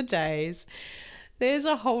some of the days. There's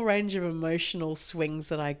a whole range of emotional swings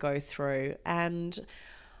that I go through, and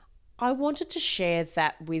I wanted to share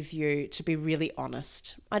that with you, to be really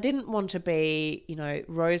honest. I didn't want to be,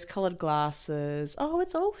 rose-colored glasses. Oh,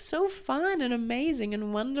 it's all so fun and amazing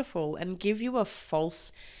and wonderful, and give you a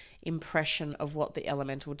false impression of what the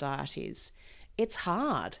elemental diet is. It's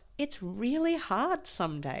hard. It's really hard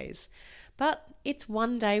some days. But it's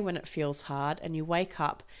one day when it feels hard and you wake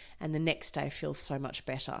up and the next day feels so much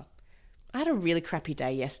better. I had a really crappy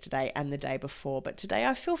day yesterday and the day before, but today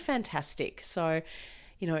I feel fantastic. So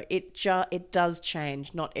it does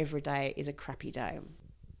change. Not every day is a crappy day.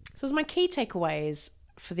 So as my key takeaways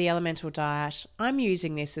for the elemental diet, I'm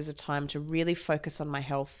using this as a time to really focus on my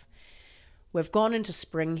health. We've gone into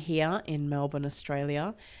spring here in Melbourne,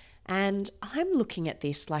 Australia, and I'm looking at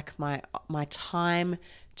this like my time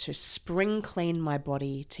to spring clean my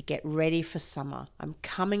body to get ready for summer. I'm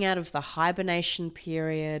coming out of the hibernation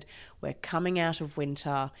period. We're coming out of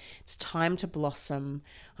winter. It's time to blossom.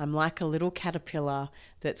 I'm like a little caterpillar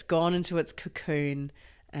that's gone into its cocoon,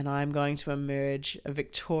 and I'm going to emerge a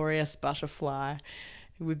victorious butterfly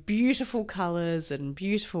with beautiful colours and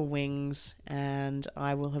beautiful wings, and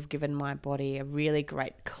I will have given my body a really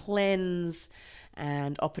great cleanse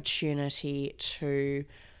and opportunity to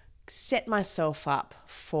set myself up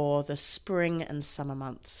for the spring and summer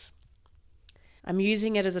months. I'm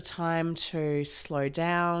using it as a time to slow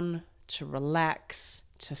down, to relax,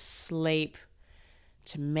 to sleep,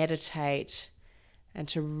 to meditate, and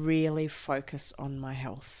to really focus on my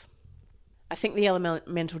health. I think the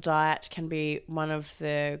elemental diet can be one of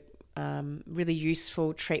the really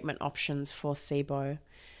useful treatment options for SIBO.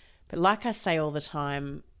 But like I say all the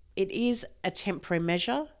time, it is a temporary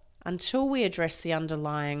measure until we address the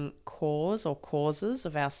underlying cause or causes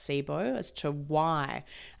of our SIBO as to why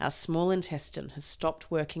our small intestine has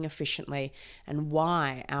stopped working efficiently and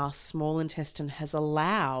why our small intestine has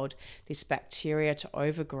allowed this bacteria to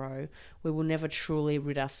overgrow. We will never truly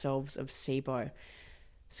rid ourselves of SIBO.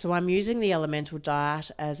 So I'm using the elemental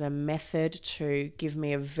diet as a method to give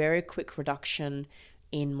me a very quick reduction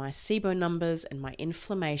in my SIBO numbers and my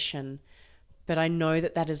inflammation, but I know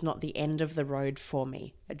that that is not the end of the road for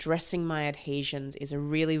me. Addressing my adhesions is a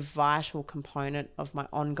really vital component of my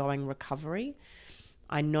ongoing recovery.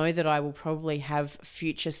 I know that I will probably have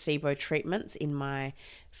future SIBO treatments in my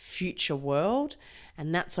future world,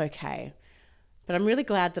 and that's okay. But I'm really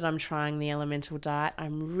glad that I'm trying the elemental diet.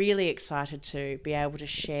 I'm really excited to be able to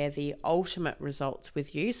share the ultimate results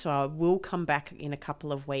with you. So I will come back in a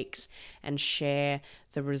couple of weeks and share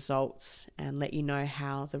the results and let you know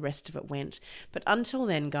how the rest of it went. But until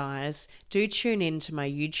then, guys, do tune in to my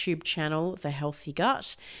YouTube channel, The Healthy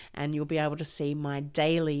Gut, and you'll be able to see my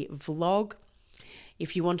daily vlog.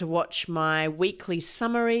 If you want to watch my weekly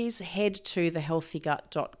summaries, head to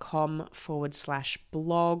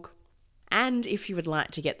thehealthygut.com/blog. And if you would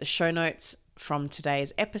like to get the show notes from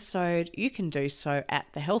today's episode, you can do so at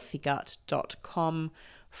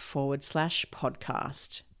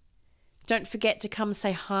thehealthygut.com/podcast. Don't forget to come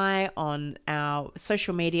say hi on our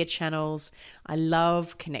social media channels. I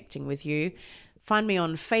love connecting with you. Find me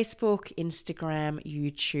on Facebook, Instagram,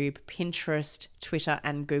 YouTube, Pinterest, Twitter,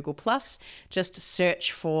 and Google+. Just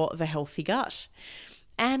search for The Healthy Gut.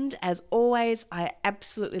 And as always, I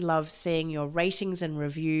absolutely love seeing your ratings and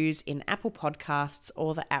reviews in Apple Podcasts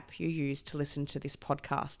or the app you use to listen to this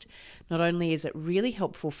podcast. Not only is it really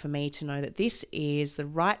helpful for me to know that this is the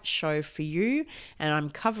right show for you and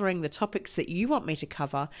I'm covering the topics that you want me to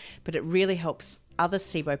cover, but it really helps other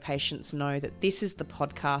SIBO patients know that this is the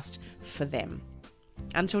podcast for them.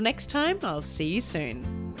 Until next time, I'll see you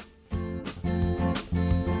soon.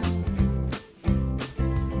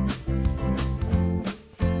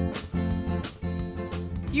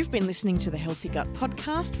 You've been listening to the Healthy Gut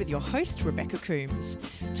podcast with your host, Rebecca Coomes.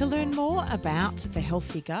 To learn more about The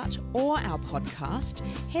Healthy Gut or our podcast,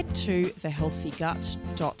 head to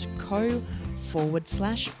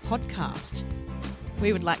thehealthygut.co/podcast.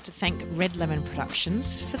 We would like to thank Red Lemon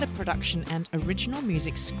Productions for the production and original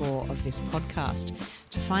music score of this podcast.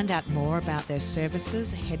 To find out more about their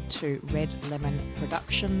services, head to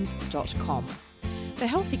redlemonproductions.com. The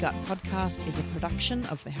Healthy Gut podcast is a production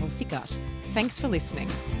of The Healthy Gut. Thanks for listening.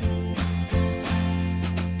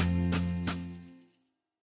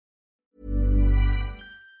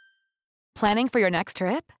 Planning for your next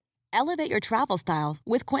trip? Elevate your travel style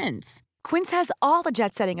with Quince. Quince has all the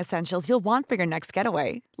jet-setting essentials you'll want for your next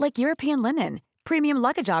getaway, like European linen, premium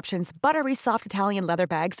luggage options, buttery soft Italian leather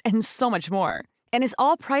bags, and so much more. And is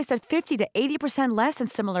all priced at 50 to 80% less than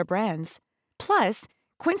similar brands. Plus,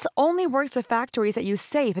 Quince only works with factories that use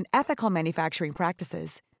safe and ethical manufacturing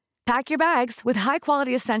practices. Pack your bags with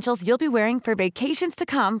high-quality essentials you'll be wearing for vacations to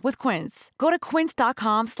come with Quince. Go to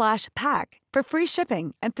quince.com/pack for free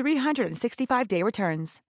shipping and 365-day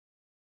returns.